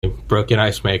broken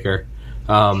ice maker.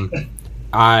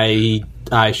 I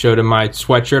showed him my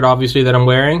sweatshirt, obviously, that I'm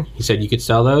wearing. He said you could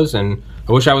sell those, and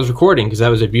I wish I was recording because that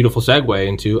was a beautiful segue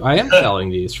into I am selling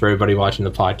these for everybody watching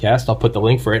the podcast. I'll put the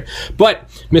link for it. But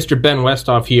Mr. Ben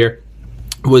Westhoff here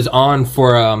was on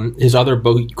for his other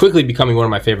book, quickly becoming one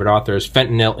of my favorite authors,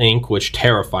 Fentanyl Inc., which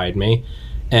terrified me,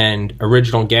 and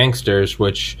Original Gangstas,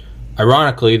 which,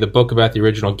 ironically, the book about the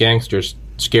original gangsters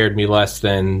scared me less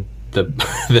than than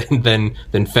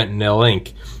Fentanyl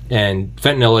Inc. And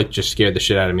Fentanyl Inc. just scared the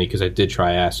shit out of me because I did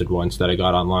try acid once that I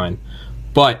got online.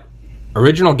 But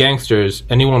Original Gangstas,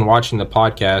 anyone watching the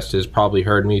podcast has probably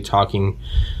heard me talking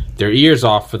their ears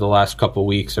off for the last couple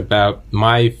weeks about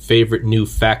my favorite new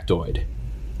factoid.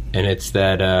 And it's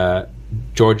that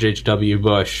George H.W.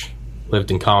 Bush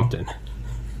lived in Compton.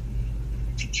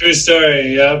 True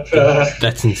story, yep.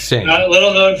 That's insane. Not a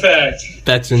little known fact.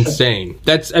 That's insane.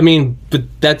 That's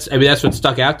what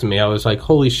stuck out to me. I was like,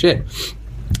 holy shit.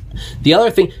 The other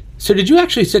thing, so did you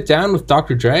actually sit down with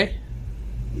Dr. Dre?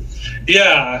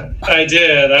 Yeah, I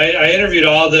did. I interviewed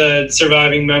all the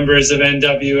surviving members of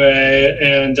NWA,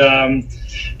 and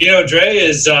Dre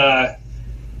is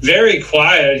very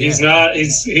quiet. He's not.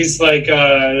 He's like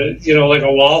like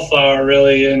a wallflower,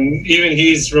 really. And even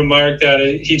he's remarked that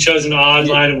he chose an odd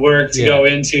line of work to go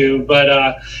into. But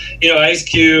Ice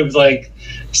Cube, like,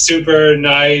 super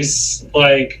nice,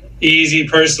 like, easy,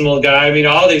 personal guy. I mean,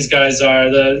 all these guys are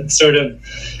the sort of.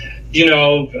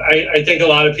 I think a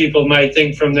lot of people might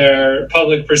think from their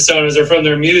public personas or from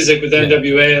their music with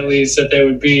NWA at least that they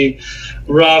would be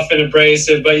rough and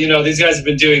abrasive. But, these guys have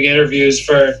been doing interviews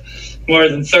for more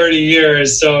than 30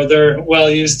 years, so they're well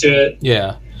used to it.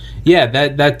 Yeah,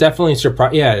 that definitely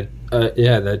surprised.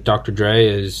 That Dr. Dre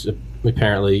is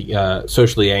apparently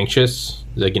socially anxious,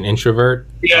 like an introvert.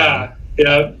 Yeah.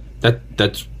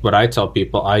 That's what I tell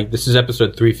people. This is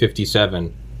episode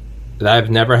 357.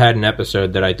 I've never had an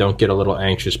episode that I don't get a little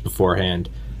anxious beforehand,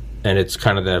 and it's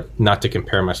kind of not to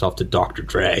compare myself to Dr.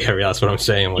 Dre. I mean, that's what I'm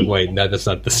saying. I'm like, wait, no, that's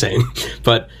not the same.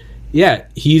 But yeah,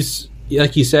 he's,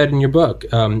 like you said in your book,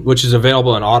 which is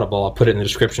available on Audible. I'll put it in the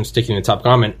description, sticking in the top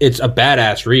comment. It's a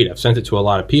badass read. I've sent it to a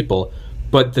lot of people.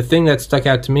 But the thing that stuck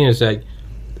out to me is that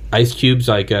Ice Cube's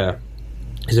like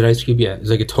is it Ice Cube? Yeah, he's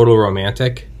like a total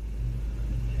romantic.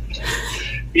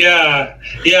 Yeah.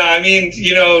 I mean,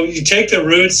 you take the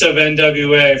roots of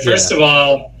NWA. First of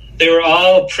all, they were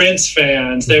all Prince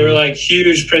fans. They were like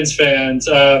huge Prince fans.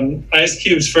 Ice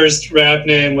Cube's first rap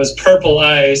name was Purple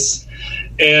Ice.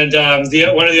 And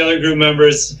one of the other group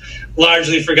members,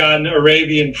 largely forgotten,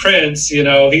 Arabian Prince,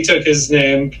 he took his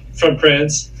name from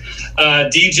Prince.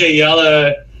 DJ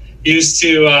Yella used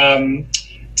to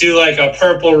do like a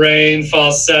Purple Rain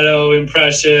falsetto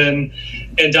impression.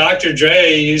 And Dr.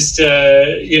 Dre used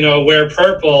to, wear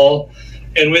purple.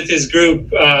 And with his group,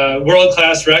 World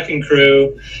Class Wrecking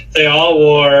Crew, they all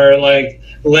wore like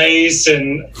lace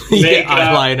and makeup,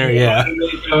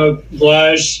 eyeliner,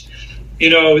 blush.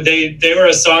 They were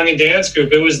a song and dance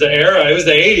group. It was the era. It was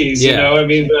the 80s, I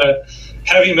mean, the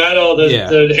heavy metal,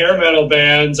 the hair metal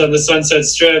bands on the Sunset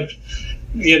Strip,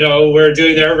 were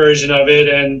doing their version of it.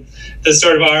 And the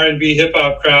sort of R&B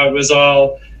hip-hop crowd was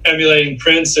all emulating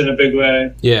Prince in a big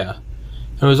way. Yeah.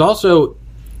 It was also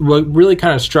what really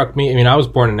kind of struck me. I mean, I was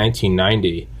born in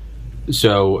 1990,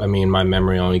 so I mean, my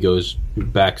memory only goes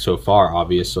back so far,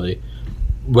 obviously.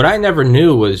 What I never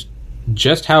knew was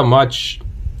just how much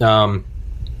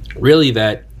really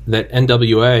that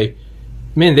NWA,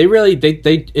 man,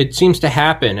 they it seems to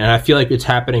happen, and I feel like it's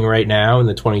happening right now in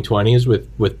the 2020s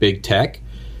with big tech.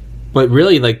 But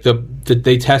really, like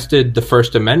they tested the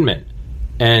First Amendment,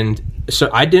 and so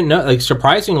I didn't know. Like,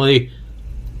 surprisingly,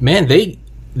 man, they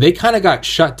kind of got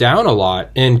shut down a lot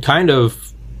in kind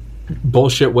of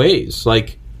bullshit ways.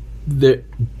 Like,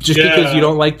 because you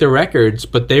don't like the records,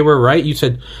 but they were right. You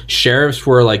said sheriffs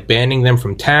were like banning them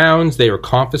from towns. They were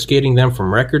confiscating them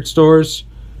from record stores.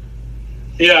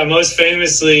 Yeah, most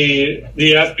famously,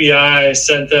 the FBI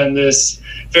sent them this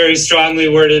very strongly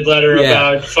worded letter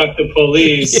about fuck the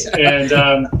police. And,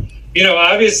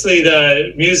 obviously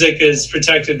the music is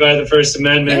protected by the First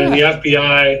Amendment, and the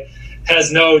FBI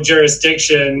has no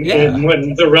jurisdiction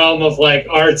in the realm of like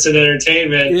arts and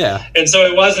entertainment. Yeah. And so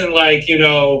it wasn't like,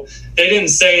 they didn't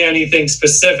say anything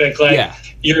specific, like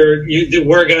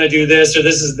we're going to do this or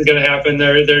this is going to happen.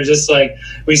 They're just like,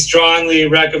 we strongly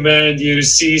recommend you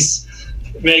cease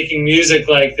making music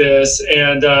like this.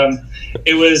 And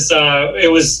it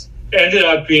was ended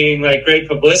up being like great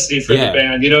publicity for the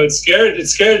band. It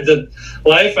scared the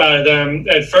life out of them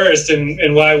at first,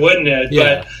 and why wouldn't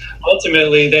it?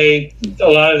 ultimately, a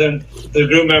lot of them, the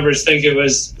group members, think it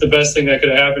was the best thing that could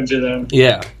have happened to them.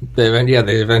 Yeah, they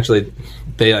eventually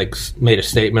like made a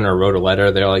statement or wrote a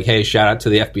letter. They're like, "Hey, shout out to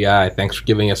the FBI. Thanks for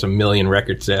giving us 1 million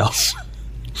record sales."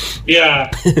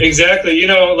 Yeah, exactly. You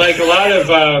know, like a lot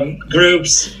of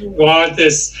groups want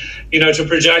this, you know, to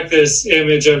project this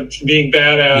image of being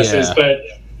badasses, but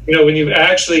you know, when you've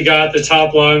actually got the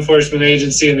top law enforcement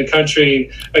agency in the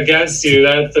country against you,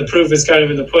 that the proof is kind of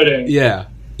in the pudding. Yeah,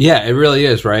 it really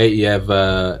is, right? You have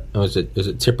was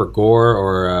it Tipper Gore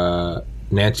or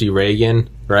Nancy Reagan,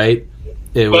 right?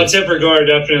 Tipper Gore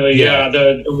definitely. Yeah,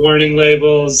 the warning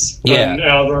labels on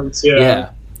albums.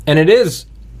 Yeah, and it is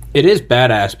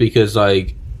badass because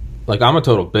like I'm a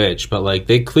total bitch, but like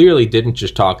they clearly didn't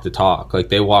just talk the talk, like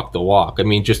they walked the walk. I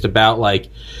mean, just about like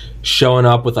showing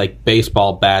up with like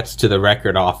baseball bats to the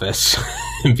record office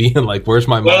and being like, "Where's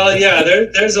my money?" Well, yeah,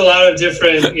 there's a lot of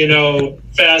different, you know,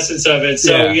 facets of it.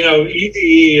 So you know,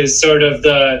 Eazy-E is sort of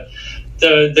the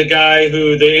guy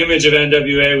who the image of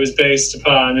NWA was based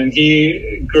upon, and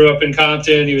he grew up in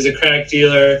Compton. He was a crack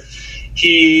dealer.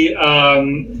 He,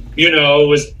 you know,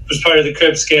 was part of the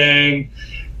Crips gang,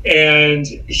 and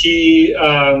he,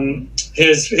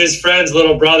 his friend's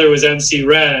little brother was MC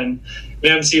Ren.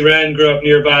 And MC Ren grew up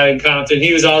nearby in Compton.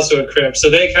 He was also a Crip, so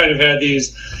they kind of had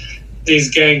these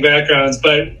gang backgrounds.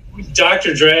 But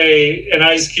Dr. Dre and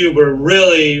Ice Cube were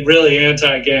really, really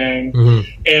anti-gang. Mm-hmm.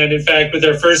 And in fact, with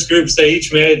their first groups, they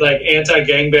each made like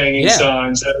anti-gangbanging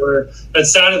songs that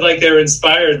sounded like they were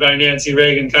inspired by Nancy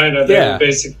Reagan, kind of. They were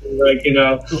basically like, you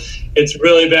know, it's a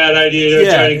really bad idea to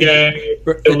try to gang,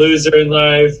 a loser in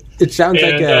life. It sounds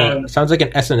like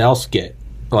an SNL skit,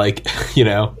 like, you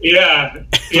know. Yeah,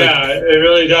 it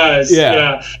really does.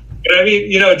 Yeah. And I mean,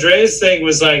 you know, Dre's thing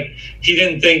was like, he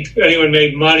didn't think anyone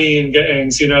made money in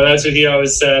gangs. You know, that's what he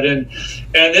always said. And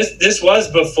this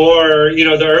was before, you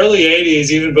know, the early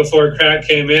 80s, even before crack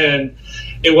came in.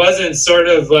 It wasn't sort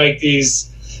of like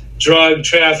these drug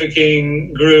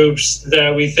trafficking groups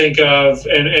that we think of.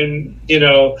 And you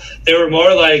know, they were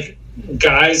more like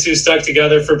guys who stuck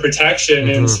together for protection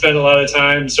and spent a lot of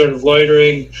time sort of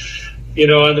loitering, you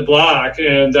know, on the block.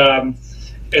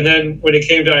 And then when it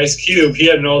came to Ice Cube, he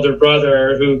had an older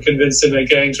brother who convinced him that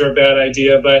gangs were a bad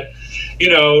idea. But, you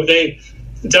know,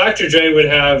 Dr. Dre would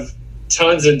have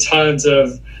tons and tons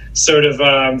of sort of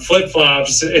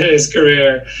flip-flops in his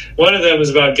career. One of them was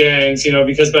about gangs, you know,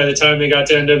 because by the time they got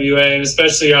to NWA, and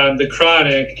especially on The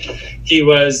Chronic, he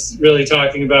was really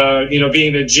talking about, you know,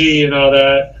 being a G and all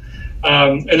that.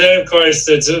 And then, of course,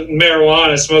 it's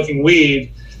marijuana, smoking weed.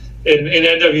 In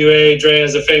NWA, Dre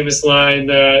has a famous line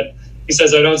that he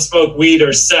says, "I don't smoke weed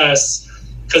or cess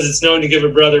because it's known to give a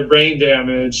brother brain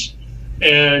damage."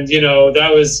 And, you know,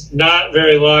 that was not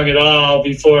very long at all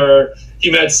before he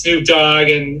met Snoop Dogg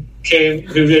and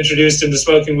who introduced him to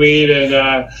smoking weed and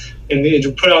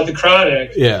put out The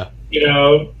Chronic. Yeah. You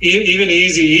know, even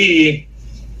Eazy-E,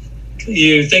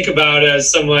 you think about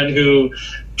as someone who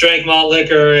drank malt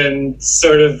liquor and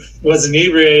sort of was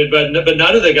inebriated, but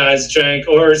none of the guys drank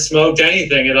or smoked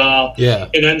anything at all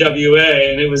in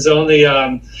NWA. And it was only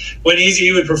when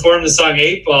Eazy-E would perform the song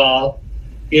 8 Ball,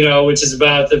 you know, which is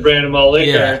about the brand of malt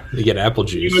liquor. Yeah, you get apple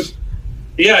juice.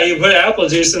 You put apple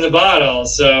juice in the bottle,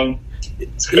 so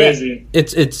it's crazy. Yeah.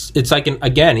 It's like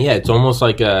it's almost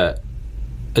like a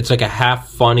half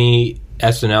funny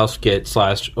SNL skit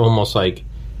 / almost like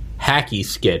hacky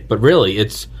skit, but really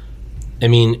it's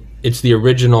the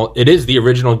original. It is the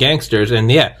original Gangsters, and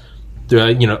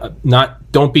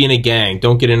don't be in a gang,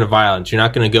 don't get into violence. You're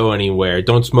not going to go anywhere.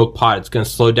 Don't smoke pot. It's going to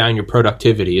slow down your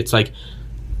productivity. It's like,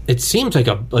 it seems like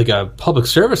a public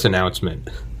service announcement.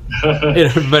 But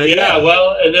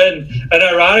well, and then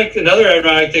another ironic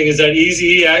thing is that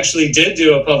Eazy-E actually did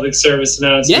do a public service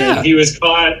announcement. Yeah. He was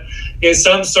caught in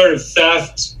some sort of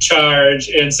theft charge,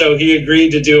 and so he agreed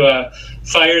to do a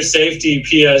fire safety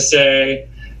PSA.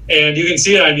 And you can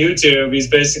see it on YouTube. He's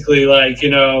basically like, you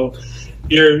know,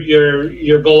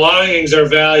 your belongings are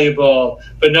valuable,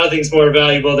 but nothing's more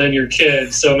valuable than your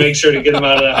kids. So make sure to get them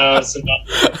out of the house.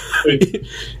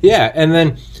 And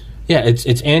then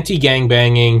it's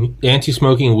anti-gangbanging,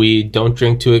 anti-smoking weed, don't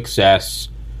drink to excess,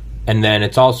 and then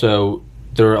it's also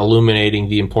they're illuminating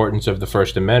the importance of the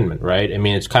First Amendment, right? I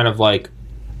mean, it's kind of like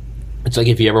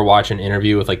if you ever watch an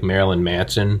interview with like Marilyn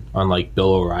Manson on like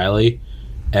Bill O'Reilly.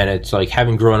 And it's like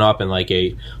having grown up in like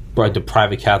the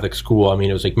private Catholic school. I mean,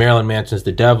 it was like Marilyn Manson's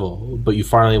the devil, but you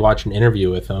finally watch an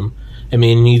interview with him. I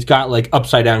mean, he's got like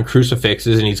upside down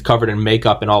crucifixes and he's covered in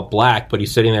makeup and all black, but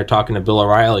he's sitting there talking to Bill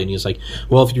O'Reilly and he's like,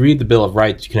 well, if you read the Bill of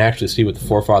Rights, you can actually see what the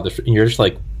forefathers, and you're just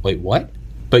like, wait, what?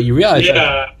 But you realize,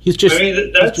 like, he's just. I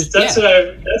mean, that's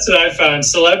what I found.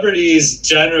 Celebrities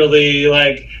generally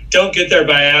like don't get there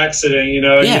by accident. You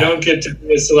know, you don't get to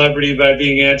be a celebrity by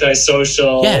being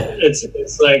antisocial. Yeah.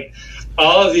 It's like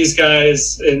all of these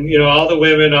guys, and you know, all the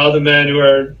women, all the men who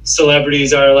are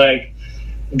celebrities are like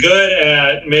good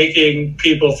at making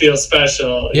people feel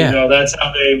special. Yeah. You know, that's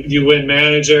how you win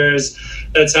managers.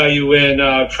 That's how you win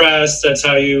press. That's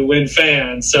how you win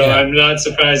fans. So I'm not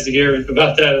surprised to hear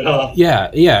about that at all.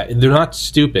 Yeah, they're not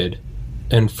stupid.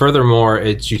 And furthermore,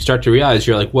 you start to realize,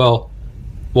 you're like, well,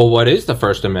 what is the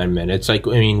First Amendment? It's like,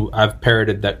 I mean, I've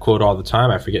parroted that quote all the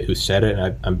time. I forget who said it,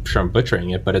 and I'm sure I'm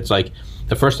butchering it, but it's like,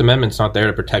 the First Amendment's not there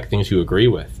to protect things you agree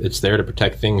with. It's there to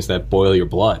protect things that boil your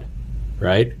blood,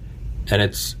 right?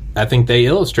 And I think they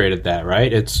illustrated that,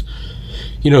 right? It's,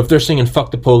 you know, if they're singing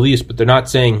 "fuck the police," but they're not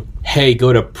saying, "Hey,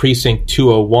 go to precinct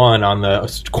 201 on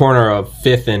the corner of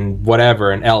 5th and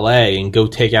whatever in L.A. and go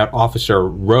take out Officer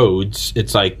Rhodes,"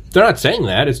 it's like they're not saying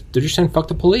that. They're just saying "fuck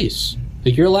the police."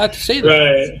 Like, you're allowed to say that,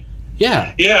 right?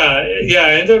 Yeah.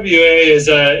 NWA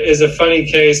is a funny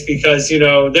case because, you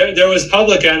know, there was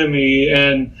Public Enemy,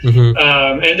 and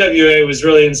NWA was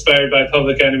really inspired by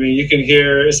Public Enemy. You can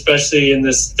hear, especially in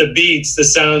the beats, the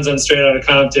sounds on Straight Outta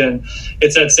Compton.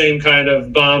 It's that same kind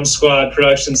of Bomb Squad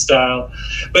production style.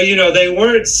 But, you know, they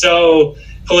weren't so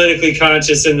politically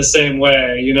conscious in the same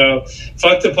way. You know,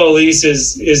 "Fuck the Police"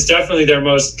 is definitely their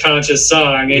most conscious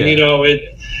song, and you know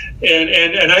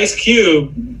and Ice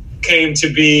Cube came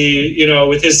to be, you know,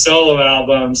 with his solo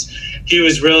albums, he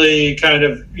was really kind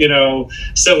of, you know,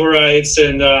 civil rights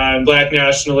and black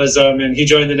nationalism, and he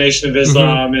joined the Nation of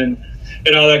Islam and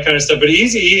all that kind of stuff. But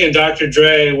Eazy-E and Dr.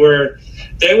 Dre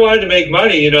they wanted to make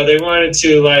money, you know, they wanted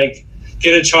to like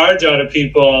get a charge out of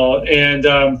people. And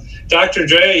Dr.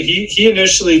 Dre, he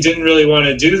initially didn't really want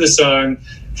to do the song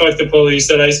 "Fuck the Police"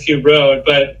 that Ice Cube wrote,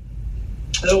 but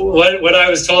what I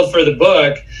was told for the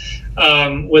book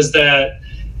was that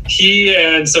he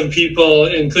and some people,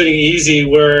 including Eazy,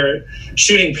 were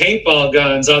shooting paintball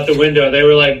guns out the window. They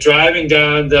were like driving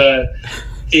down the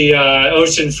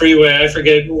Ocean Freeway, I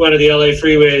forget, one of the LA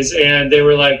freeways, and they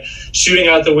were like shooting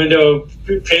out the window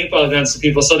paintball guns to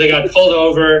people. So they got pulled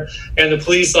over, and the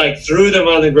police like threw them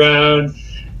on the ground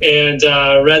and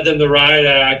read them the riot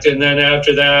act. And then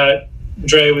after that,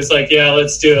 Dre was like, "Yeah,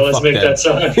 let's do it. Let's make that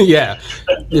song." Yeah.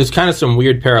 There's kind of some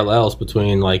weird parallels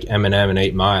between like Eminem and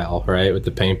 8 Mile, right? With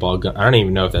the paintball gun. I don't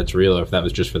even know if that's real or if that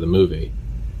was just for the movie.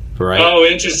 Right? Oh,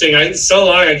 interesting. It's so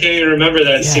long, I can't even remember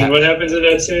that scene. What happens in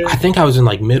that scene? I think I was in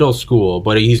like middle school,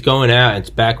 but he's going out. It's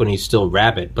back when he's still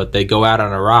Rabbit, but they go out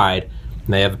on a ride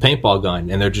and they have a paintball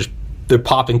gun, and they're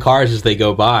popping cars as they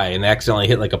go by, and they accidentally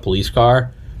hit like a police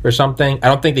car or something. I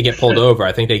don't think they get pulled over.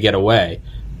 I think they get away.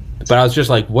 But I was just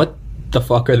like, what the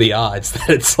fuck are the odds that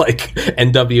it's like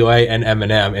NWA and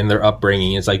Eminem in their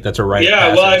upbringing? It's like, that's a right.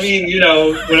 Yeah, well, I mean, you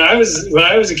know, when I was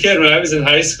a kid, when I was in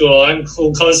high school, I'm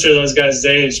closer to those guys'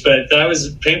 age, but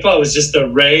paintball was just the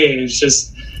rage.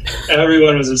 Just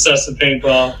everyone was obsessed with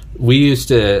paintball.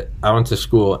 I went to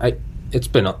school. It's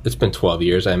been 12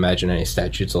 years. I imagine any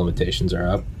statutes of limitations are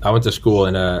up. I went to school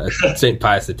in St.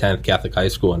 Pius X Catholic High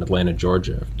School in Atlanta,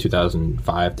 Georgia,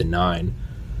 2005 to 9.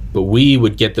 But we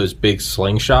would get those big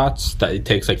slingshots that it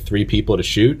takes like 3 people to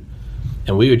shoot.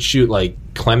 And we would shoot like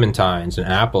clementines and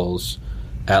apples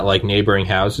at like neighboring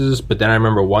houses. But then I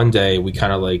remember one day we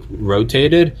kind of like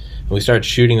rotated and we started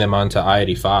shooting them onto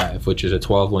I-85, which is a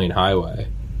 12-lane highway.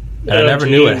 And I never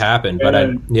knew what happened, but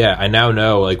I now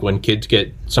know, like, when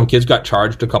some kids got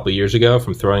charged a couple years ago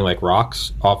from throwing like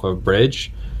rocks off a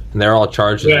bridge, and they're all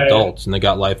charged as adults, and they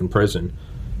got life in prison.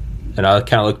 And I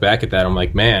kind of look back at that, I'm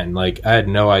like, man, like, I had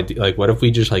no idea. Like, what if we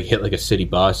just like hit like a city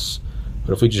bus?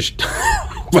 What if we just?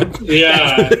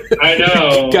 Yeah, I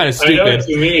know. Kind of stupid. I know what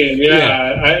you mean.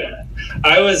 Yeah.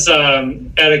 I was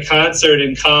at a concert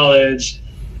in college.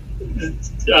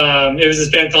 It was this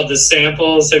band called The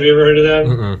Samples. Have you ever heard of them?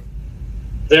 Mm-mm.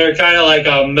 They're kind of like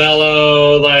a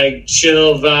mellow, like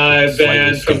chill vibe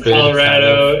band from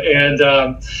Colorado, and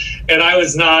I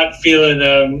was not feeling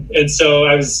them, and so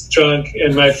I was drunk,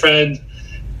 and my friend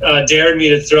dared me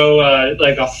to throw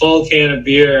like a full can of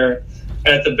beer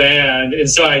at the band, and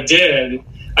so I did.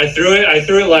 I threw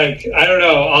it like, I don't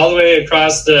know, all the way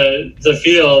across the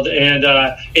field, and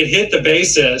it hit the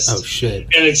bassist. Oh shit!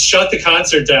 And it shut the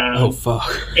concert down. Oh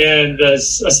fuck! And a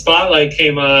spotlight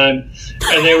came on,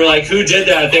 and they were like, "Who did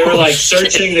that?" They were like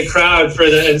searching the crowd for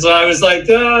and so I was like,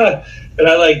 "Ah!" And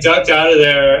I like ducked out of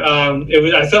there.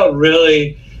 I felt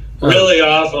really, really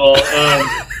awful.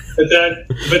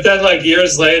 But then, like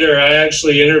years later, I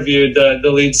actually interviewed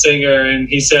the lead singer, and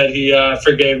he said he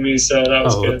forgave me, so that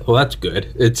was good. Well, that's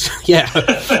good. It's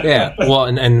yeah. Well,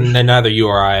 and neither you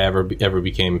or I ever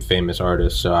became famous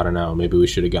artists, so I don't know. Maybe we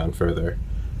should have gone further.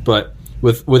 But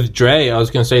with Dre, I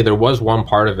was going to say there was one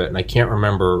part of it, and I can't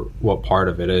remember what part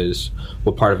of it was,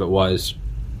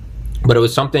 but it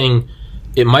was something.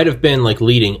 It might have been like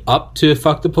leading up to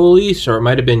Fuck the Police, or it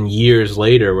might have been years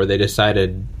later where he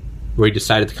decided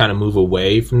to kind of move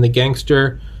away from the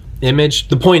gangster image.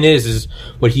 The point is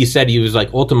what he said. He was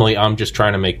like, ultimately, I'm just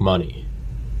trying to make money.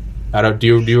 Do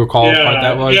you recall what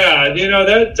that was? Yeah,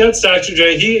 that's Dr.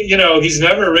 Dre. He's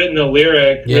never written a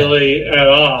lyric really at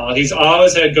all. He's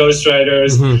always had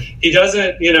ghostwriters. Mm-hmm. He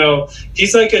doesn't,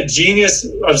 he's like a genius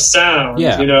of sound.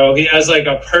 Yeah. He has like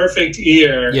a perfect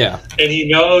ear. Yeah. And he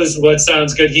knows what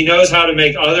sounds good. He knows how to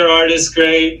make other artists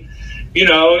great.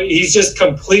 He's just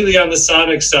completely on the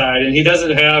sonic side, and he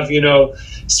doesn't have,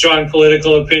 strong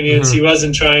political opinions. Mm-hmm. He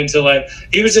wasn't trying to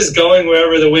he was just going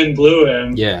wherever the wind blew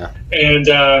him. Yeah. And,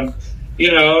 and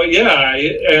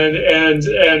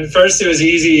first it was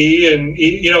Eazy-E,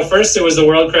 and, first it was the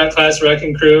World Class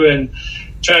Wrecking Crew, and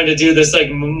trying to do this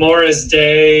like Morris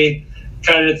Day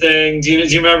kind of thing. Do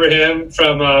you remember him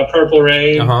from Purple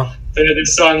Rain? Uh-huh. They had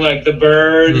this song like The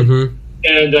Bird. Mm-hmm.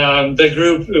 And the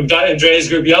group, and Dre's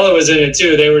group Yellow was in it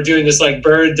too. They were doing this like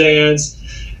bird dance.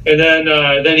 And then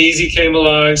Eazy came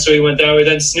along, so he went that way.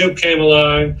 Then Snoop came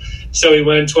along, so he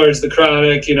went towards the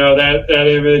Chronic, that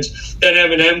image. Then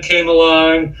Eminem came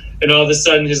along, and all of a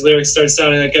sudden his lyrics start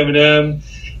sounding like Eminem.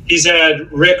 He's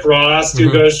had Rick Ross do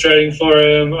ghostwriting for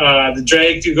him, the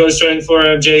Drake do ghostwriting for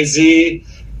him, Jay-Z.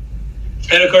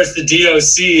 And of course the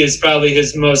DOC is probably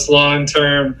his most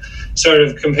long-term sort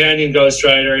of companion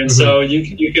ghostwriter. And so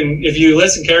you can, if you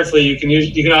listen carefully, you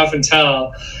can often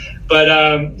tell. But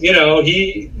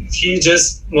he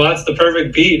just wants the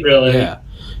perfect beat, really.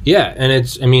 Yeah, and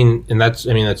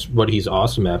that's what he's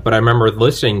awesome at. But I remember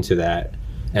listening to that,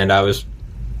 and I was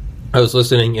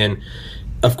listening, and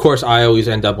of course I always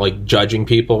end up like judging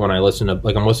people when I listen to,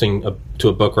 like, I'm listening to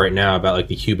a book right now about like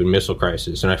the Cuban Missile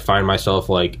Crisis, and I find myself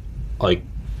like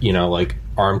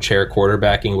armchair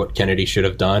quarterbacking what Kennedy should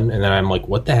have done, and then I'm like,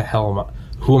 what the hell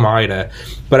who am I to?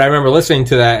 But I remember listening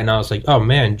to that, and I was like, oh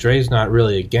man, Dre's not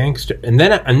really a gangster. And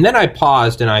then I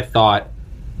paused, and I thought,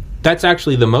 that's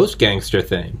actually the most gangster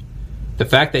thing. The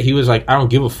fact that he was like, I don't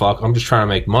give a fuck, I'm just trying to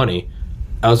make money.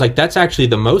 I was like, that's actually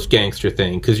the most gangster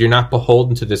thing, because you're not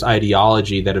beholden to this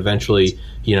ideology that eventually,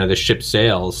 the ship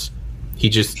sails. He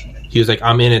was like,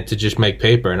 I'm in it to just make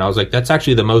paper. And I was like, that's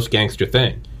actually the most gangster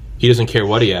thing. He doesn't care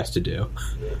what he has to do.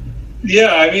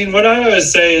 Yeah, I mean, what I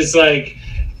always say is like,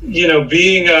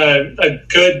 being a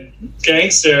good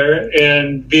gangster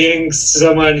and being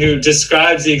someone who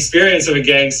describes the experience of a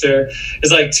gangster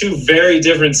is like two very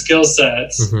different skill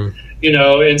sets,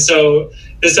 and so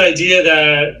this idea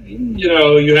that,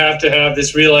 you have to have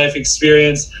this real life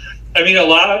experience. I mean, a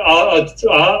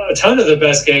ton of the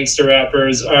best gangster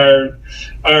rappers are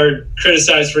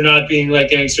criticized for not being like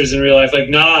gangsters in real life. Like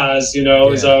Nas,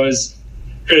 is always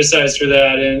criticized for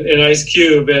that, and Ice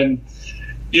Cube, and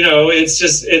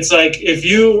it's like, if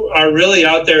you are really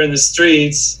out there in the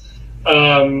streets,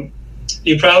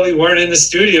 you probably weren't in the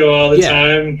studio all the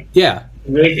time. Yeah,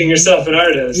 making yourself an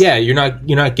artist. Yeah, you're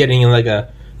not getting in like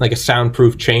a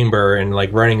soundproof chamber and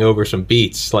like running over some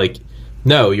beats. Like,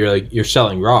 no, you're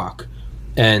selling rock.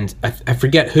 And I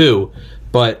forget who,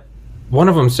 but one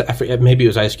of them, I forget, maybe it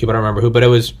was Ice Cube, I don't remember who, but it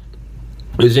was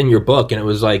in your book, and it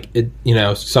was like,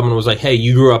 someone was like, hey,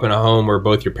 you grew up in a home where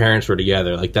both your parents were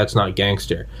together, like, that's not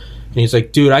gangster. And he's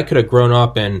like, dude, I could have grown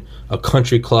up in a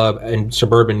country club in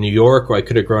suburban New York, or I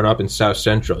could have grown up in South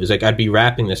Central. He's like, I'd be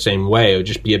rapping the same way, it would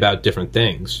just be about different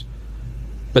things.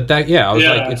 But that, I was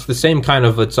like, it's the same kind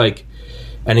of, it's like,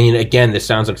 I mean, again, this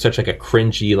sounds like such like a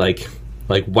cringy, like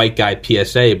white guy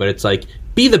PSA, but it's like,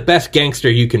 be the best gangster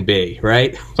you can be,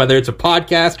 right? Whether it's a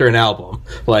podcast or an album,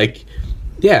 like,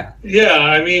 yeah.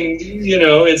 I mean,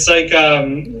 it's like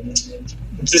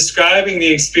describing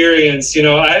the experience.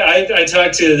 I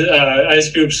talked to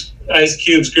Ice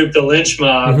Cube's group, the Lynch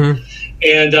Mob,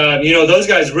 and those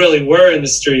guys really were in the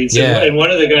streets. Yeah. And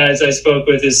one of the guys I spoke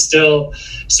with is still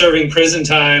serving prison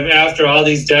time after all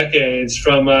these decades.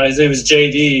 From his name is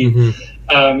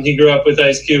JD. He grew up with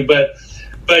Ice Cube, but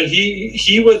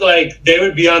he would, like, they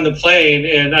would be on the plane,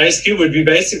 and Ice Cube would be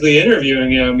basically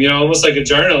interviewing him, almost like a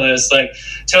journalist. Like,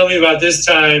 tell me about this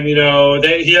time, he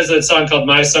has a song called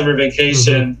My Summer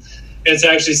Vacation. It's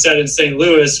actually set in St.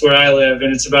 Louis, where I live,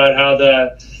 and it's about how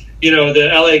the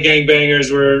LA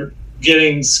gangbangers were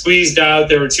getting squeezed out.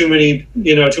 There were too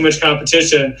much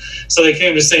competition. So they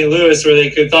came to St. Louis where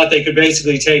they thought they could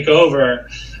basically take over.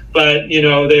 But,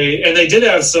 they did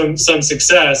have some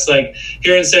success. Like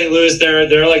here in St. Louis,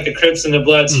 they're like the Crips and the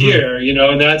Bloods here,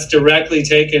 and that's directly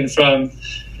taken from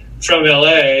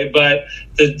LA. But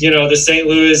the St.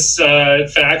 Louis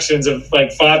factions have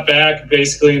like fought back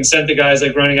basically and sent the guys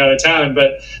like running out of town.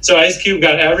 But so Ice Cube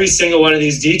got every single one of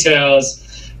these details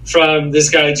from this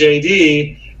guy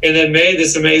JD, and then made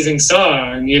this amazing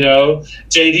song.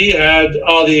 JD had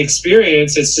all the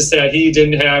experience. It's just that he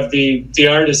didn't have the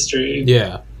artistry.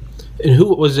 Yeah. And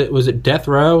who was it? Was it Death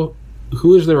Row? Who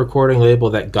was the recording label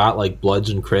that got like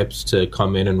Bloods and Crips to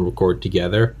come in and record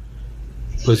together?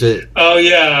 Was it? Oh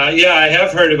yeah, I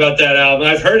have heard about that album.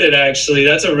 I've heard it actually.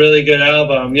 That's a really good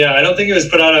album. Yeah, I don't think it was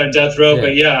put out on Death Row,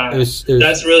 but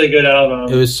that's a really good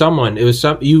album. It was someone. It was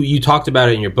some. You talked about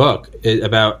it in your book. I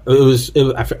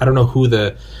don't know who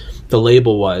the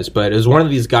label was, but it was one of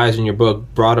these guys in your book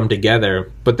brought them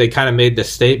together. But they kind of made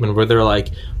this statement where they're like,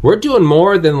 "We're doing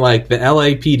more than like the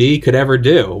LAPD could ever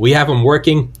do. We have them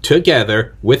working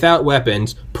together without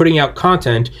weapons, putting out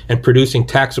content, and producing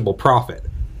taxable profit."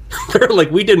 They're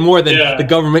like, we did more than the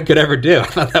government could ever do. I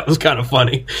thought that was kind of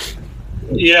funny.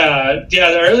 Yeah.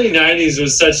 The early 90s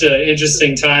was such an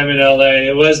interesting time in LA.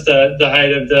 It was the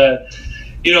height of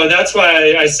that's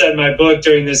why I said in my book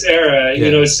during this era,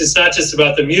 it's not just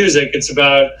about the music. It's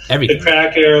about everything. The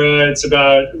crack era. It's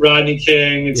about Rodney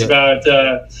King. It's about,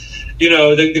 the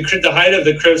height of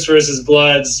the Crips versus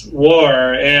Bloods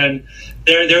war. And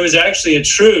there was actually a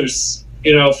truce,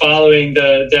 following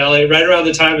the LA, right around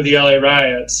the time of the LA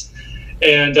riots.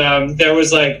 And there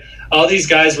was like, all these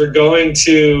guys were going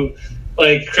to,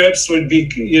 like, Crips would be,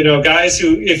 guys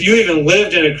who, if you even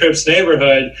lived in a Crips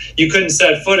neighborhood, you couldn't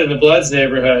set foot in the Bloods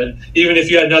neighborhood, even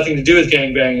if you had nothing to do with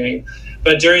gangbanging.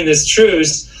 But during this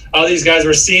truce, all these guys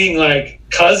were seeing like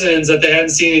cousins that they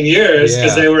hadn't seen in years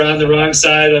because they were on the wrong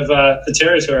side of the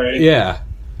territory.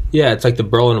 Yeah, it's like the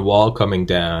Berlin Wall coming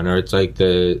down, or it's like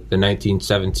the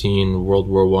 1917 World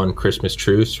War I Christmas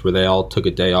truce where they all took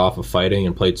a day off of fighting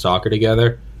and played soccer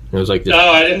together. And it was like this.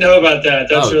 Oh, I didn't know about that.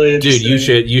 That's really interesting.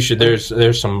 Dude, you should.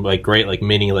 There's some like great like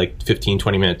mini like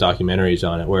 15-20 minute documentaries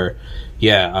on it where,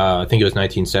 I think it was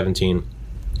 1917,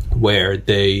 where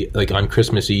they like on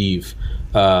Christmas Eve,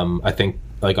 I think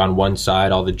like on one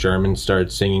side all the Germans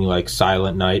started singing like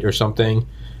Silent Night or something.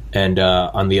 And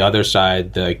on the other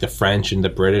side, the French and the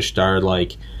British started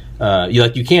like,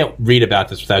 you can't read about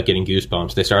this without getting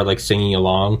goosebumps. They started like singing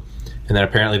along, and then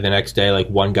apparently the next day, like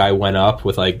one guy went up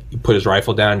with like put his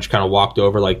rifle down and just kind of walked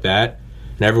over like that,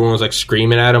 and everyone was like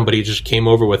screaming at him, but he just came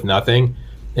over with nothing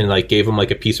and like gave him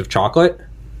like a piece of chocolate.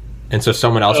 And so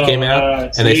someone else came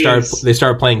out, and they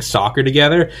started playing soccer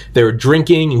together. They were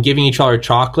drinking and giving each other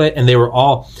chocolate, and they were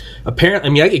all apparently.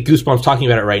 I mean, I get goosebumps talking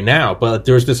about it right now. But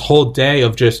there was this whole day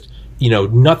of just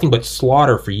nothing but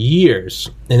slaughter for years,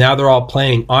 and now they're all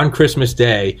playing on Christmas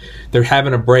Day. They're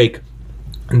having a break,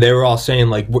 and they were all saying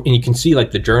like, and you can see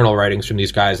like the journal writings from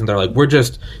these guys, and they're like, we're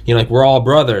just like we're all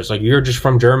brothers. Like you're just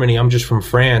from Germany, I'm just from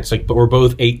France. Like, but we're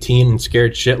both 18 and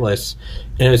scared shitless.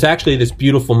 And it was actually this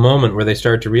beautiful moment where they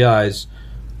started to realize,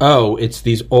 oh, it's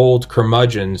these old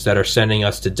curmudgeons that are sending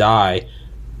us to die.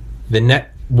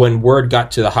 When word got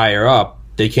to the higher up,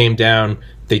 they came down,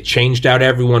 they changed out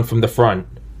everyone from the front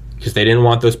because they didn't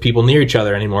want those people near each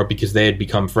other anymore because they had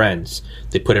become friends.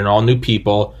 They put in all new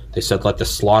people. They said, let the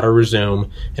slaughter resume,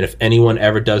 and if anyone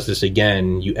ever does this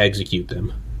again, you execute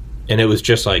them. And it was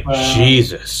just like, wow.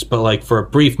 Jesus. But like for a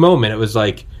brief moment, it was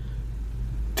like,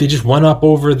 they just went up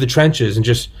over the trenches and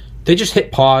they just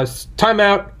hit pause, time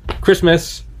out,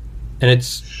 Christmas, and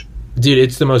it's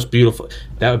the most beautiful.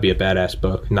 That would be a badass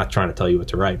book. I'm not trying to tell you what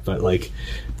to write, but like,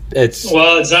 it's.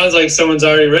 Well, it sounds like someone's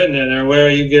already written it. Or where are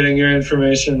you getting your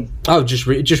information? Oh, just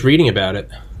reading about it.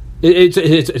 It's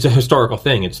a historical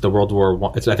thing. It's the World War I.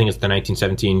 I think it's the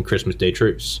 1917 Christmas Day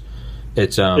truce.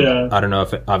 It's I don't know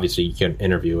if obviously you can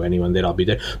interview anyone, they'd all be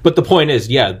there. But the point is,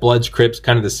 Bloods, Crips,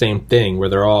 kind of the same thing where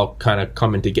they're all kind of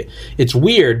coming to get. It's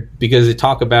weird because they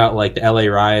talk about like the LA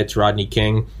riots, Rodney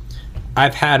King.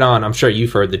 I've had on. I'm sure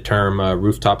you've heard the term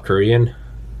rooftop Korean.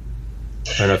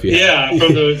 I don't know if you.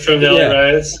 From the LA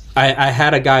riots. I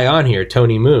had a guy on here,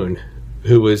 Tony Moon,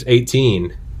 who was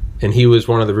 18, and he was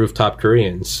one of the rooftop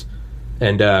Koreans.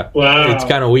 And wow, it's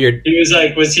kind of weird. He was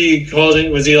like, was he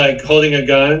holding a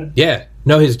gun? Yeah,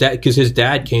 no, his dad, because his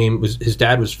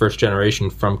dad was first generation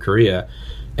from Korea,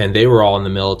 and they were all in the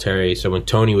military. So when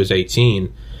Tony was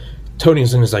 18,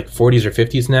 Tony's in his like 40s or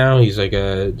 50s now. He's like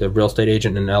a real estate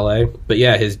agent in LA. But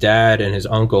yeah, his dad and his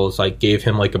uncles like gave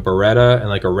him like a Beretta and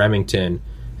like a Remington,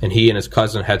 and he and his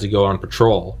cousin had to go on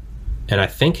patrol. and I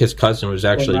think his cousin was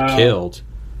actually killed.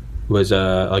 Was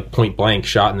like point blank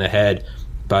shot in the head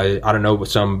by, I don't know,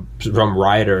 some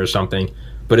rioter or something.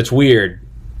 But it's weird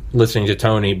listening to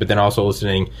Tony, but then also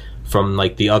listening from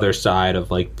like the other side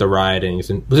of like the riotings.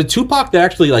 And was it Tupac that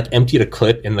actually like emptied a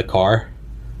clip in the car?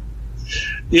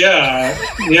 Yeah,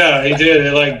 he did.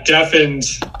 It like deafened,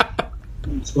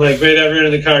 like made everyone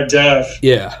in the car deaf.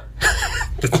 Yeah.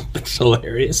 That's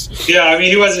hilarious. Yeah, I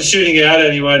mean, he wasn't shooting at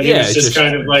anyone. He was just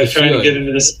kind of like trying to get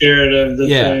into the spirit of the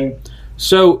thing.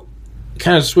 So,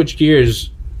 kind of switch gears.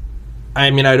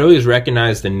 I mean, I'd always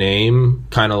recognize the name,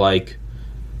 kind of like,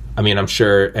 I mean, I'm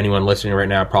sure anyone listening right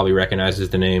now probably recognizes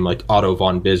the name like Otto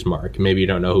von Bismarck. Maybe you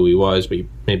don't know who he was, but you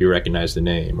maybe recognize the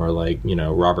name. Or like, you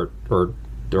know, Robert, or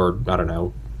I don't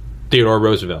know, Theodore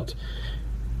Roosevelt.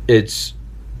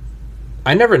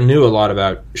 I never knew a lot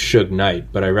about Suge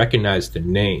Knight, but I recognized the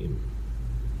name.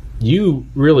 You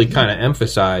really kind of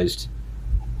emphasized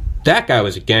that guy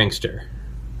was a gangster.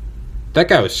 That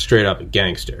guy was straight up a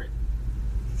gangster.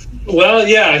 Well,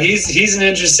 yeah, he's an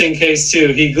interesting case too.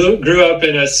 He grew up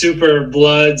in a super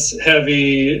bloods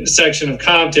heavy section of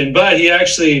Compton, but he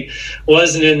actually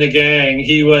wasn't in the gang.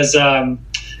 He was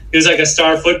like a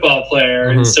star football player,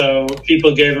 and so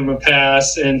people gave him a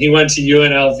pass. And he went to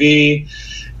UNLV. He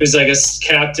was like a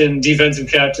captain, defensive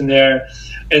captain there.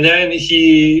 And then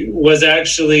he was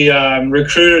actually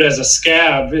recruited as a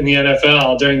scab in the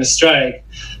NFL during the strike,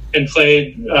 and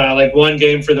played like one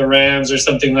game for the Rams or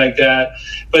something like that.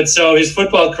 But so his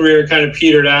football career kind of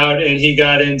petered out, and he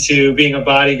got into being a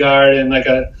bodyguard and like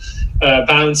a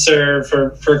bouncer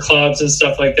for clubs and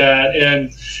stuff like that.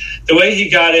 And the way he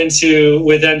got into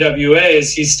with NWA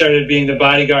is he started being the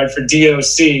bodyguard for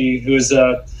DOC, who was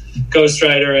a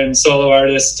ghostwriter and solo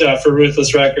artist for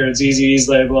Ruthless Records, Eazy-E's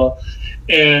label.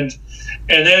 And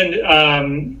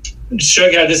then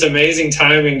Suge had this amazing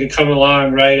timing to come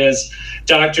along right as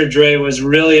Dr. Dre was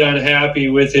really unhappy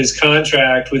with his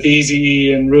contract with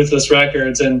Eazy-E and Ruthless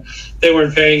Records, and they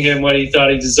weren't paying him what he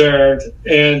thought he deserved.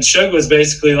 And Suge was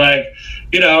basically like,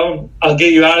 you know, I'll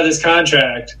get you out of this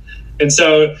contract. And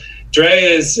so Dre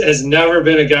has never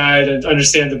been a guy to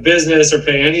understand the business or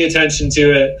pay any attention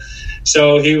to it.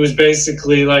 So he was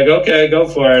basically like, okay, go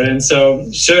for it. And so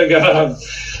Suge,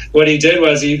 what he did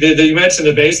was you mentioned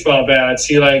the baseball bats.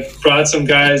 He like brought some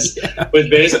guys with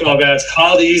baseball bats,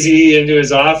 called Eazy into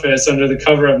his office under the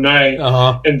cover of night,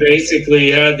 and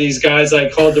basically had these guys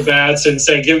like hold the bats and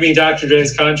say, "Give me Dr.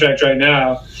 Dre's contract right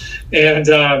now." And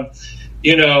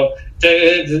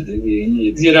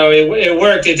it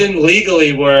worked. It didn't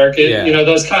legally work. You know,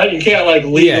 those kind, you can't like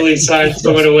legally sign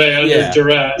someone away under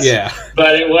duress. Yeah,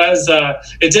 but it was.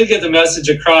 It did get the message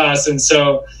across, and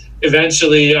so.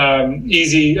 Eventually,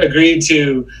 Eazy agreed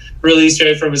to release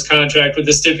Dre from his contract with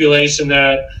the stipulation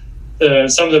that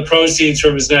some of the proceeds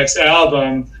from his next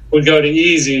album would go to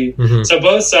Eazy. So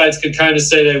both sides could kind of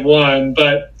say they won.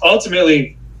 But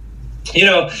ultimately, you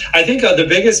know, I think the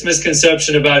biggest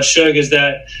misconception about Suge is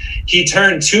that he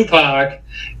turned Tupac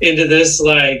into this,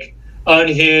 like,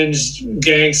 unhinged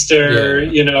gangster,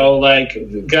 you know, like,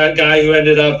 guy who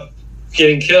ended up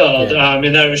getting killed,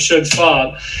 and that was Suge's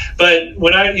fault. But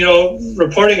when I,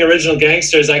 reporting Original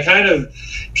Gangsters, I kind of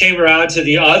came around to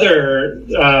the other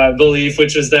belief,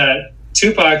 which was that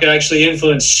Tupac actually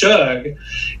influenced Suge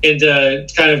into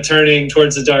kind of turning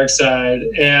towards the dark side.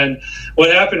 And what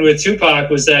happened with Tupac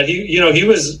was that he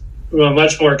was a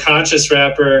much more conscious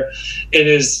rapper in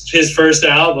his first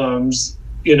albums.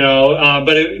 But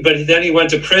then he went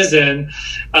to prison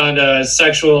on a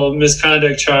sexual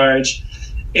misconduct charge.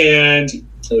 And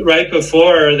right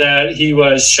before that, he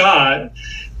was shot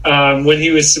when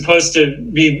he was supposed to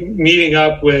be meeting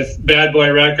up with Bad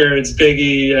Boy Records,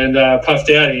 Biggie, and Puff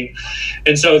Daddy.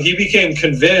 And so he became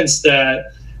convinced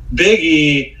that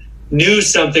Biggie knew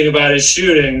something about his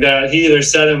shooting, that he either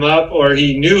set him up or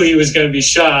he knew he was going to be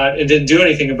shot and didn't do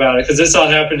anything about it, because this all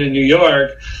happened in New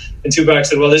York. And Tupac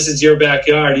said, well, this is your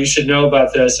backyard. You should know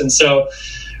about this. And so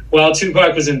while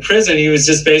Tupac was in prison, he was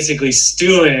just basically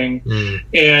stewing,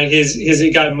 and he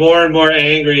got more and more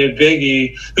angry at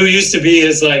Biggie, who used to be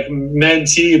his like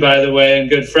mentee, by the way, and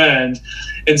good friend.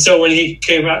 And so when he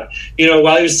came out,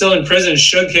 while he was still in prison,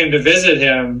 Suge came to visit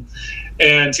him,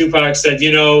 and Tupac said,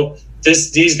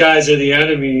 these guys are the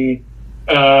enemy.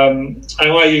 I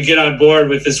want you to get on board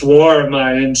with this war of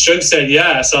mine. And Suge said,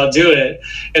 yes, I'll do it.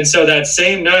 And so that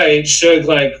same night,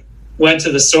 Suge went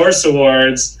to the Source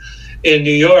Awards in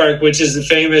New York, which is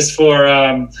famous for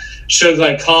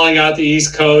Suge calling out the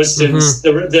East Coast, and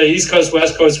the East Coast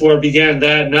West Coast war began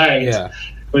that night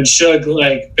when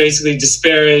Suge basically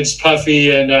disparaged Puffy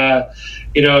and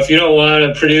if you don't want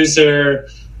a producer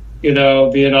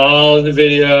being all in the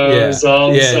videos,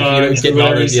 all the songs, getting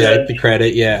all the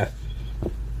credit, yeah.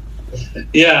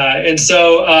 And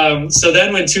so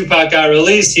then when Tupac got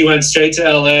released, he went straight to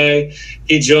LA.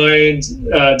 He joined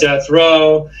Death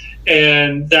Row,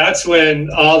 and that's when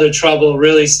all the trouble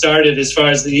really started as far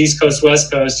as the East Coast,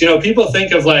 West Coast. People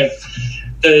think of like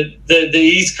the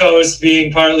East Coast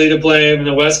being partly to blame and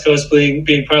the West Coast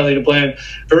being partly to blame,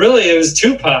 but really it was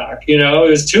Tupac. It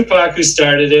was Tupac who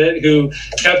started it, who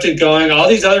kept it going. All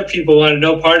these other people wanted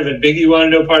no part of it. Biggie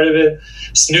wanted no part of it.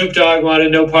 Snoop Dogg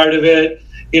wanted no part of it.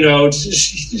 He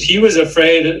was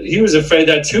afraid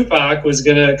that Tupac was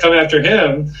going to come after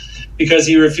him because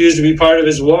he refused to be part of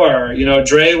his war.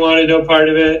 Dre wanted no part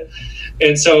of it.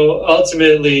 And so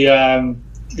ultimately,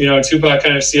 Tupac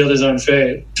kind of sealed his own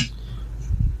fate.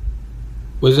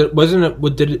 Was it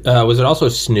also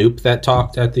Snoop that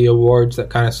talked at the awards that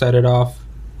kind of set it off?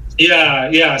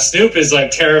 Yeah. Snoop is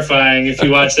like terrifying if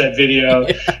you watch that video.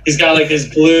 He's got like his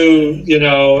blue,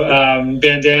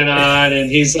 bandana on, and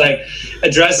he's like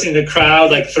addressing the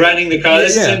crowd, like threatening the crowd.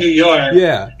 This is in New York.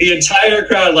 Yeah. The entire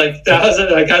crowd, like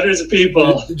thousands, like hundreds of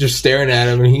people, just staring at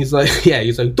him, and he's like,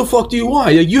 "The fuck do you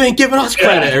want? You ain't giving us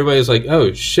credit." Yeah. Everybody's like,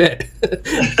 "Oh shit!"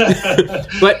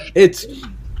 But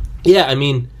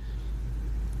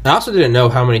I also didn't know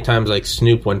how many times like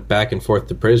Snoop went back and forth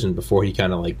to prison before he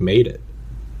kind of like made it.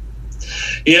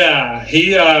 Yeah,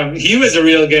 he was a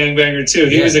real gangbanger too.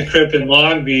 He was a Crip in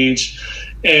Long Beach,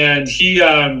 and he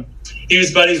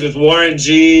was buddies with Warren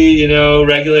G,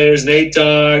 Regulators, Nate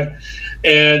Dogg,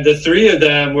 and the three of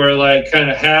them were like kind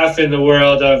of half in the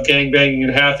world of gangbanging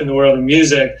and half in the world of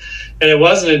music. And it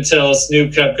wasn't until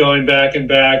Snoop kept going back and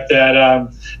back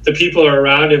that the people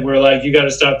around him were like, "You got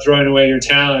to stop throwing away your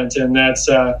talent," and that's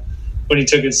when he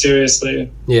took it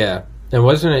seriously. Yeah, and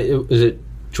was it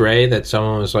Dre that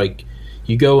someone was like,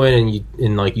 you go in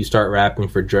and you start rapping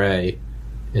for Dre,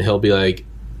 and he'll be like,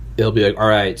 all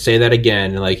right, say that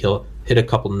again, and like he'll hit a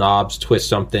couple knobs, twist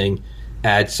something,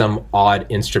 add some odd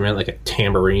instrument like a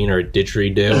tambourine or a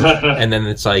didgeridoo, and then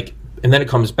it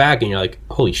comes back, and you're like,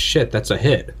 holy shit, that's a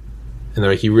hit. And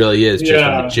they're like, he really is just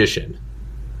a magician.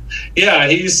 Yeah,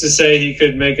 he used to say he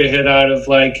could make a hit out of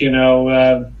like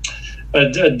a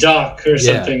duck or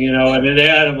something, an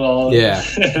animal. Yeah,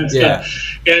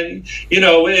 and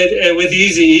with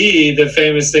Eazy-E, the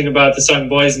famous thing about the song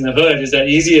 "Boys in the Hood" is that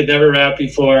Eazy had never rapped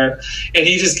before, and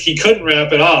he couldn't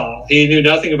rap at all. He knew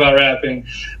nothing about rapping,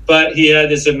 but he had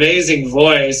this amazing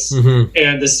voice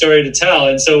and the story to tell.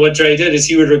 And so what Dre did is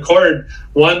he would record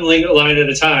one line at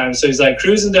a time. So he's like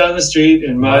cruising down the street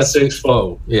in my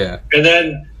 6'4", and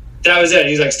then that was it.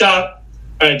 He's like, stop.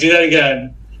 All right, do that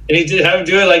again. And he did have him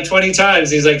do it like 20 times.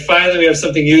 He's like, finally, we have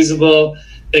something usable.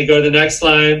 They go to the next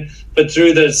line. But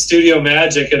through the studio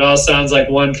magic, it all sounds like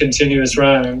one continuous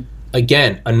rhyme.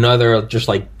 Again, another just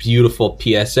like beautiful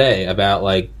PSA about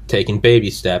like taking baby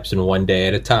steps and one day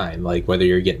at a time. Like whether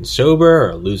you're getting sober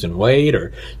or losing weight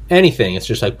or anything, it's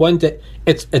just like one day.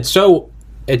 It's so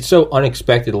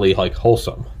unexpectedly like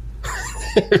wholesome.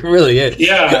 It really is.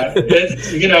 Yeah,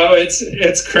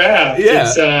 it's crap. Yeah,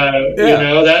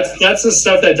 that's the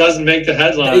stuff that doesn't make the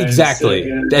headlines.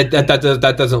 Exactly.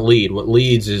 That doesn't lead. What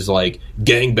leads is like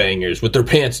gangbangers with their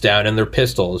pants down and their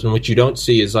pistols, and what you don't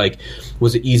see is like,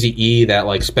 was it Eazy-E that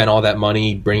like spent all that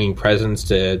money bringing presents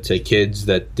to kids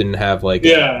that didn't have like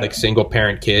single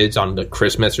parent kids on the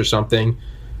Christmas or something?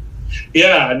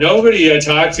 Yeah, nobody I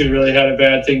talked to really had a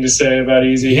bad thing to say about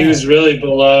Eazy. He was really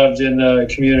beloved in the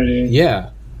community. Yeah,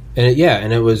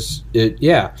 and it was.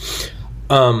 I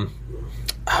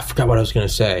forgot what I was going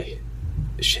to say.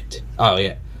 Shit. Oh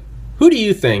yeah. Who do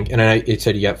you think? And it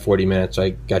said you got 40 minutes. I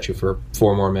got you for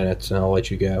 4 more minutes, and I'll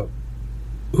let you go.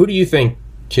 Who do you think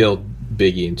killed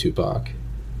Biggie and Tupac?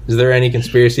 Is there any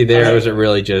conspiracy there, or is it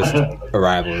really just a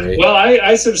rivalry? Well,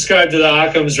 I subscribe to the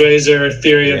Occam's razor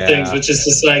theory of things, which is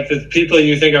just like the people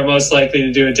you think are most likely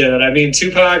to do it did it. I mean,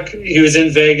 Tupac, he was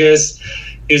in Vegas.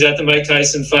 He was at the Mike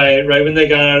Tyson fight. Right when they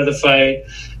got out of the fight,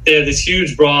 they had this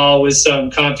huge brawl with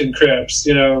some Compton Crips.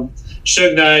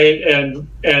 Suge Knight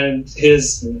and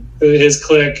his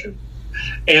clique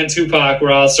and Tupac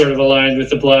were all sort of aligned with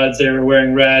the Bloods. They were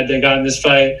wearing red. They got in this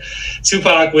fight.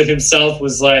 Tupac with himself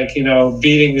was like,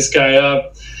 beating this guy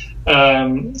up.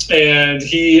 And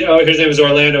his name was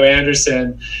Orlando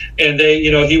Anderson. And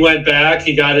he went back.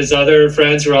 He got his other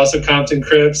friends who were also Compton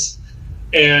Crips.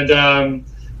 And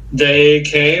they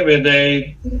came and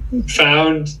they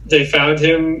found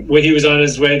him when he was on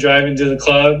his way driving to the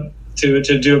club to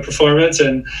do a performance,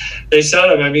 and they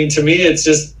shot him. I mean, to me, it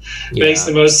just makes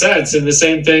the most sense. And the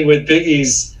same thing with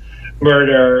Biggie's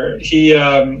murder. He,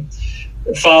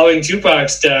 following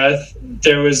Tupac's death,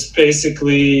 there was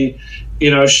basically,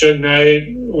 Suge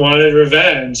Knight wanted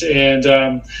revenge, and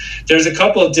there's a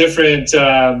couple of different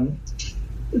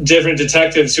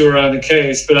detectives who were on the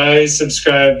case, but I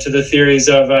subscribe to the theories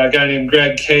of a guy named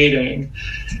Greg Kading.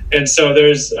 And so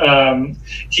there's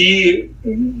he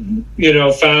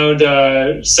found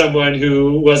someone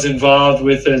who was involved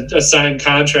with a signed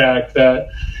contract that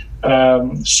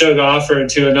Suge offered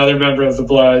to another member of the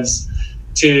Bloods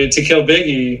to kill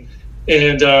Biggie.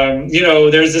 And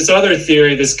there's this other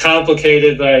theory, this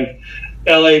complicated, like,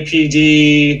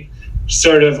 LAPD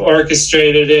sort of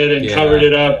orchestrated it and covered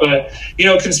it up. But,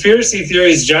 conspiracy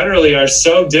theories generally are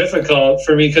so difficult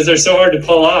for me because they're so hard to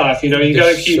pull off. You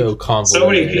got to keep so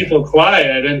many people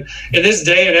quiet. And in this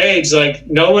day and age, like,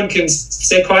 no one can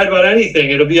stay quiet about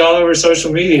anything. It'll be all over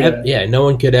social media. Yeah, no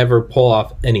one could ever pull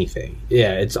off anything.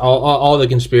 Yeah, it's all the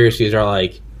conspiracies are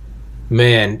like,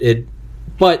 man,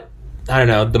 but I don't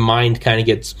know, the mind kind of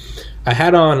gets... I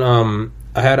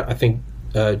think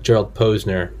Gerald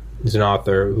Posner is an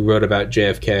author who wrote about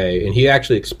JFK, and he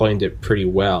actually explained it pretty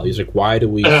well. He's like, why do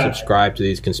we subscribe to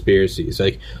these conspiracies?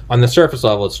 Like, on the surface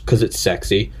level, it's because it's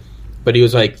sexy. But he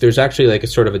was like, there's actually like a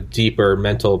sort of a deeper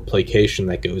mental placation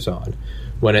that goes on.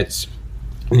 When it's,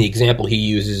 and the example he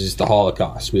uses is the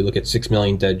Holocaust. We look at 6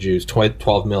 million dead Jews,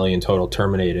 12 million total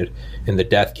terminated in the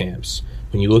death camps.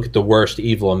 When you look at the worst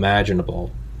evil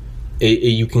imaginable,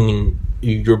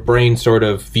 your brain sort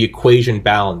of, the equation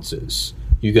balances.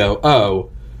 You go, oh,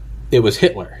 it was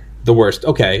Hitler, the worst.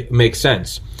 Okay, it makes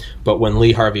sense. But when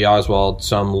Lee Harvey Oswald,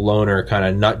 some loner kind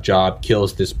of nut job,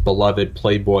 kills this beloved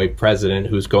playboy president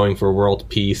who's going for world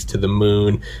peace to the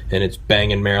moon, and it's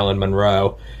banging Marilyn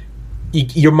Monroe,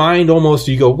 your mind almost,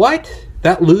 you go, what?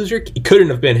 That loser? It couldn't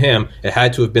have been him. It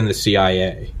had to have been the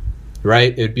CIA,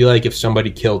 right? It'd be like if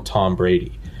somebody killed Tom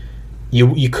Brady.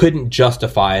 You couldn't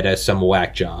justify it as some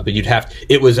whack job.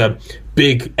 It was a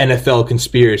big NFL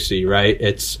conspiracy,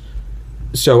 right?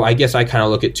 So I guess I kind of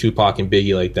look at Tupac and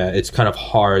Biggie like that. It's kind of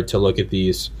hard to look at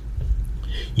these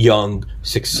young,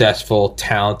 successful,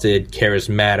 talented,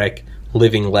 charismatic,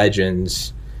 living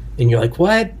legends, and you're like,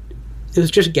 what? It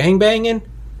was just gangbanging?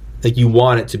 Like, you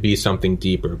want it to be something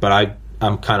deeper, but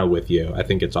I'm kind of with you. I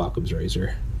think it's Occam's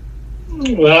razor.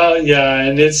 Well, yeah,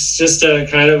 and it's just a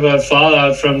kind of a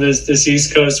fallout from this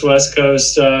East Coast, West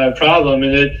Coast problem.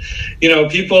 And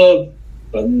people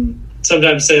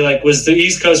sometimes say, like, was the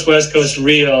East Coast, West Coast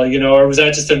real, or was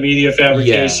that just a media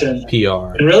fabrication? Yeah,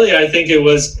 PR. And really, I think it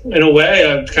was, in a way,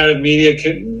 a kind of media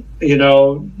thing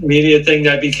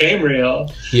that became real.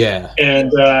 Yeah.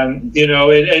 And,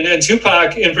 and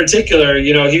Tupac in particular,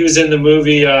 he was in the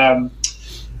movie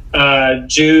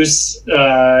Juice.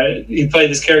 He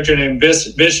played this character named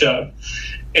Bishop.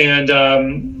 And,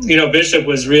 Bishop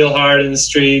was real hard in the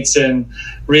streets and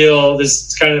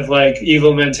this kind of like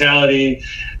evil mentality.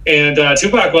 And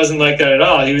Tupac wasn't like that at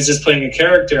all. He was just playing a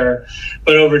character.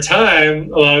 But over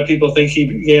time, a lot of people think he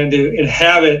began to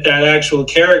inhabit that actual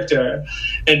character.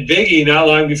 And Biggie, not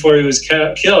long before he was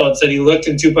killed, said he looked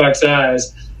in Tupac's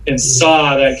eyes and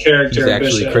saw that character. He's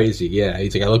actually crazy. Yeah,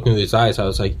 he's like, I looked into his eyes. I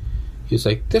was like, he's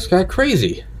like, this guy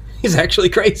crazy. He's actually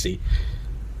crazy.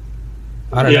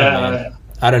 I don't know, man.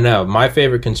 I don't know. My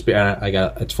favorite conspiracy,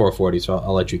 it's 4:40, so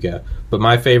I'll let you go. But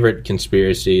my favorite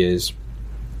conspiracy is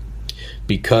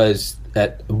because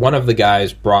one of the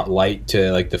guys brought light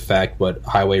to like the fact what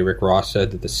Highway Rick Ross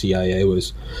said, that the CIA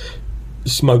was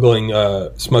smuggling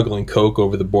coke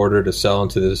over the border to sell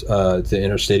into the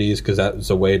inner cities, because that was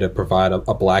a way to provide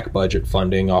a black budget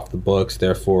funding off the books.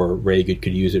 Therefore, Reagan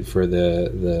could use it for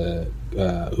the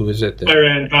who is it?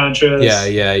 Iran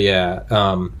Contras.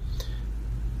 Yeah.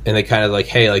 And they kind of like,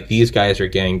 hey, like, these guys are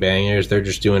gangbangers. They're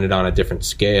just doing it on a different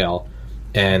scale.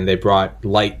 And they brought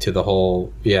light to the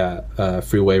whole,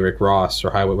 Freeway Rick Ross,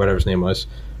 or Highway, whatever his name was.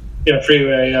 Yeah,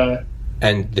 Freeway, yeah.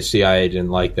 And the CIA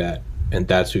didn't like that. And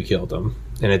that's who killed him.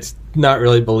 And it's not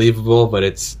really believable, but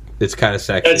it's kind of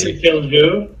sexy. That's who killed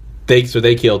who? They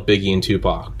killed Biggie and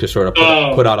Tupac to sort of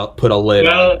put a lid.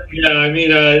 Well, yeah, I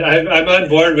mean, I'm on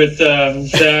board with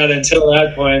that until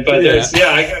that point. But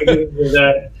I kind of get into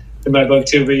that in my book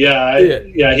too. But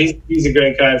he's a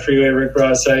great guy, Freeway Rick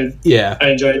Ross. I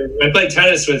enjoyed it. I played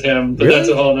tennis with him, but that's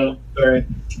a whole nother story.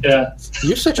 Yeah,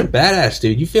 you're such a badass,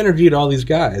 dude. You've interviewed all these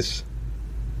guys.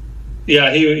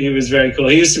 Yeah, he was very cool.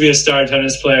 He used to be a star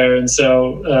tennis player, and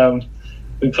so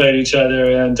we played each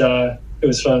other, and it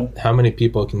was fun. How many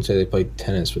people can say they played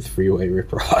tennis with Freeway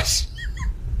Rick Ross?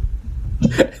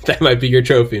 That might be your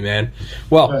trophy, man.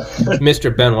 Well,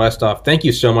 Mr. Ben Westhoff, thank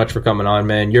you so much for coming on,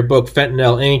 man. Your book,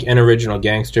 Fentanyl Inc. and Original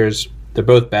Gangsters, they're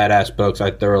both badass books.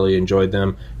 I thoroughly enjoyed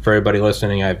them. For everybody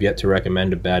listening, I have yet to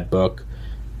recommend a bad book.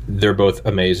 they're both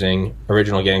amazing.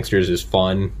 Original Gangsters is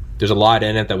fun. There's a lot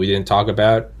in it that we didn't talk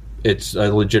about. It's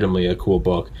legitimately a cool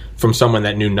book from someone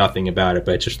that knew nothing about it,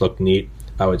 but it just looked neat.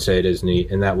 I would say it is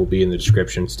neat, and that will be in the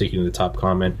description, sticking to the top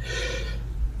comment.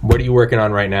 What are you working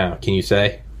on right now? Can you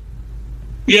say?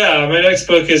 Yeah, my next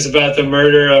book is about the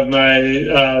murder of my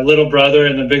little brother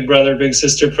in the Big Brother, Big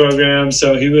Sister program.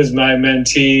 So he was my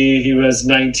mentee. He was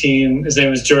 19. His name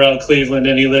was Jarrell Cleveland,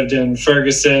 and he lived in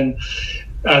Ferguson,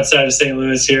 outside of St.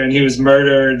 Louis here, and he was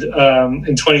murdered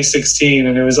in 2016,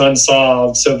 and it was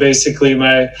unsolved. So basically,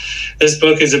 this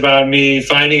book is about me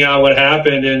finding out what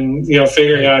happened and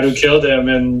figuring out who killed him,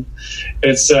 and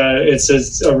it's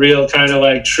a real kind of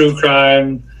like true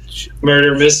crime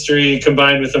murder mystery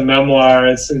combined with a memoir.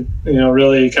 It's a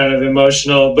really kind of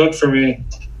emotional book for me.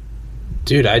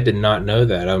 Dude, I did not know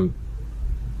that.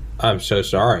 I'm so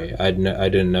sorry. I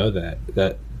didn't know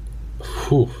that.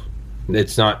 Whew,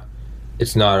 it's not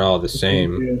all the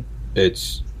same.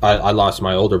 I lost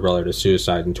my older brother to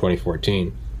suicide in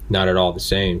 2014. Not at all the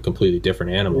same. Completely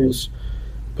different animals.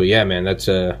 But yeah, man, I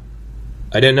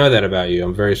didn't know that about you.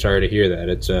 I'm very sorry to hear that.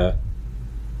 It's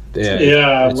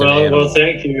well,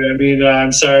 thank you. I mean,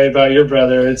 I'm sorry about your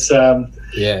brother. It's a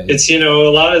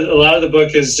lot of the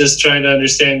book is just trying to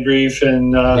understand grief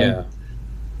and how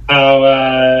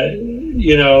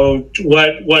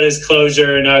what is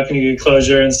closure and how can you get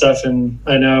closure and stuff. And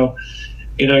I know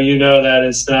that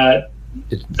it's not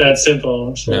that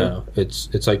simple. So. No,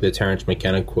 it's like the Terrence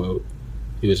McKenna quote.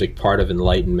 He was like, part of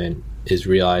enlightenment is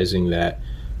realizing that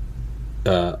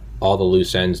all the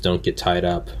loose ends don't get tied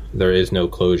up. There is no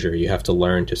closure. You have to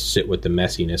learn to sit with the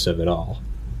messiness of it all.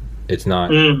 It's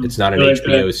not an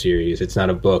HBO series. It's not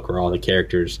a book where all the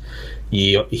characters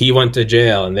he went to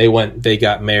jail and they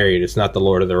got married. It's not the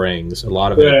Lord of the Rings. A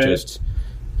lot of it just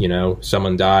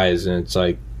someone dies and it's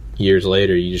like years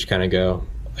later you just kind of go,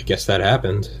 I guess that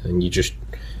happened, and you just,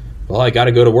 I got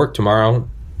to go to work tomorrow,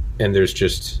 and there's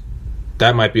just,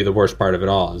 that might be the worst part of it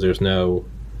all. Is there's no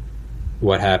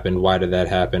what happened, why did that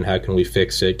happen, how can we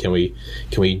fix it, can we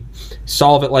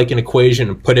solve it like an equation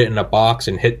and put it in a box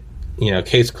and hit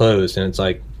case closed. And it's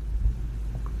like,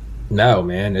 no,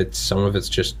 man, it's some of it's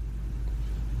just,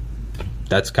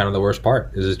 that's kind of the worst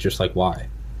part, is it's just like, why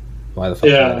the fuck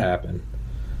did that happen?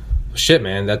 Shit,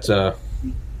 man, that's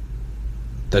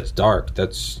dark.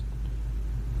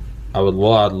 I'd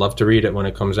love to read it when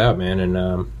it comes out, man. And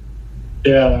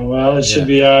it should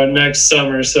be out next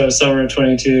summer, so summer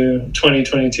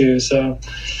 2022. So,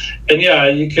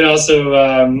 and you can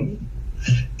also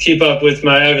keep up with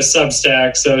I have a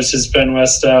Substack, so it's just Ben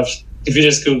Westhoff. If you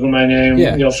just Google my name,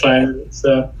 you'll find it.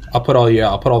 So I'll put all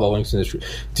the links in this.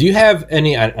 Do you have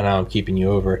any? I know I'm keeping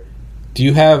you over. Do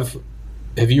you have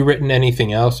you written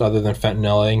anything else other than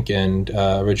Fentanyl Inc. and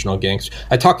Original Gangsters?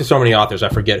 I talked to so many authors, I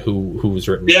forget who's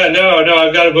written. Yeah, no.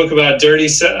 I've got a book about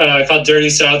called Dirty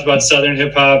South, about Southern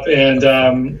hip hop, and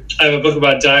I have a book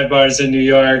about dive bars in New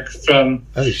York from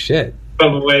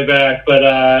way back. But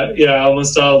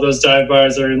almost all of those dive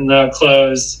bars are now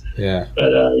closed. Yeah.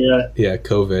 But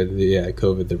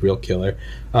COVID, the real killer.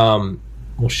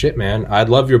 Well, shit, man. I'd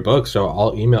love your book, so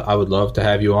I would love to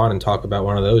have you on and talk about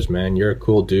one of those, man. You're a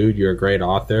cool dude. You're a great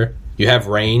author. You have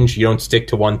range. You don't stick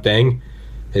to one thing.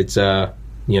 It's, from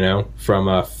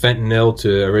Fentanyl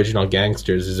to Original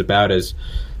Gangsters is about as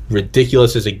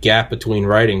ridiculous as a gap between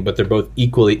writing, but they're both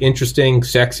equally interesting,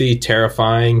 sexy,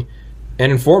 terrifying,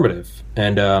 and informative.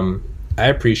 And I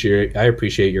appreciate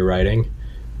your writing.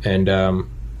 And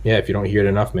if you don't hear it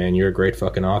enough, man, you're a great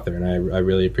fucking author, and I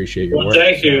really appreciate your work.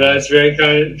 Thank you. That's very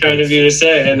kind of you to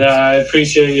say, and I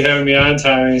appreciate you having me on,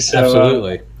 Tommy. So,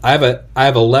 absolutely. I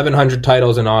have 1,100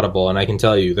 titles in Audible, and I can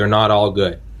tell you they're not all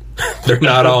good. They're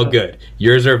not all good.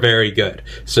 Yours are very good.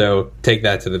 So take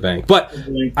that to the bank. But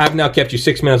I've now kept you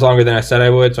 6 minutes longer than I said I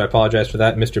would, so I apologize for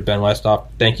that, Mr. Ben Westhoff.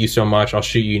 Thank you so much. I'll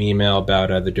shoot you an email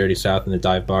about the Dirty South and the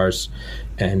dive bars.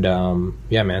 And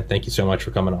man, thank you so much for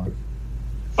coming on.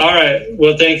 All right.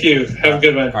 Well, thank you. Have a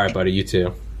good one. All right, buddy. You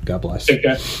too. God bless. Take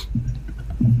care.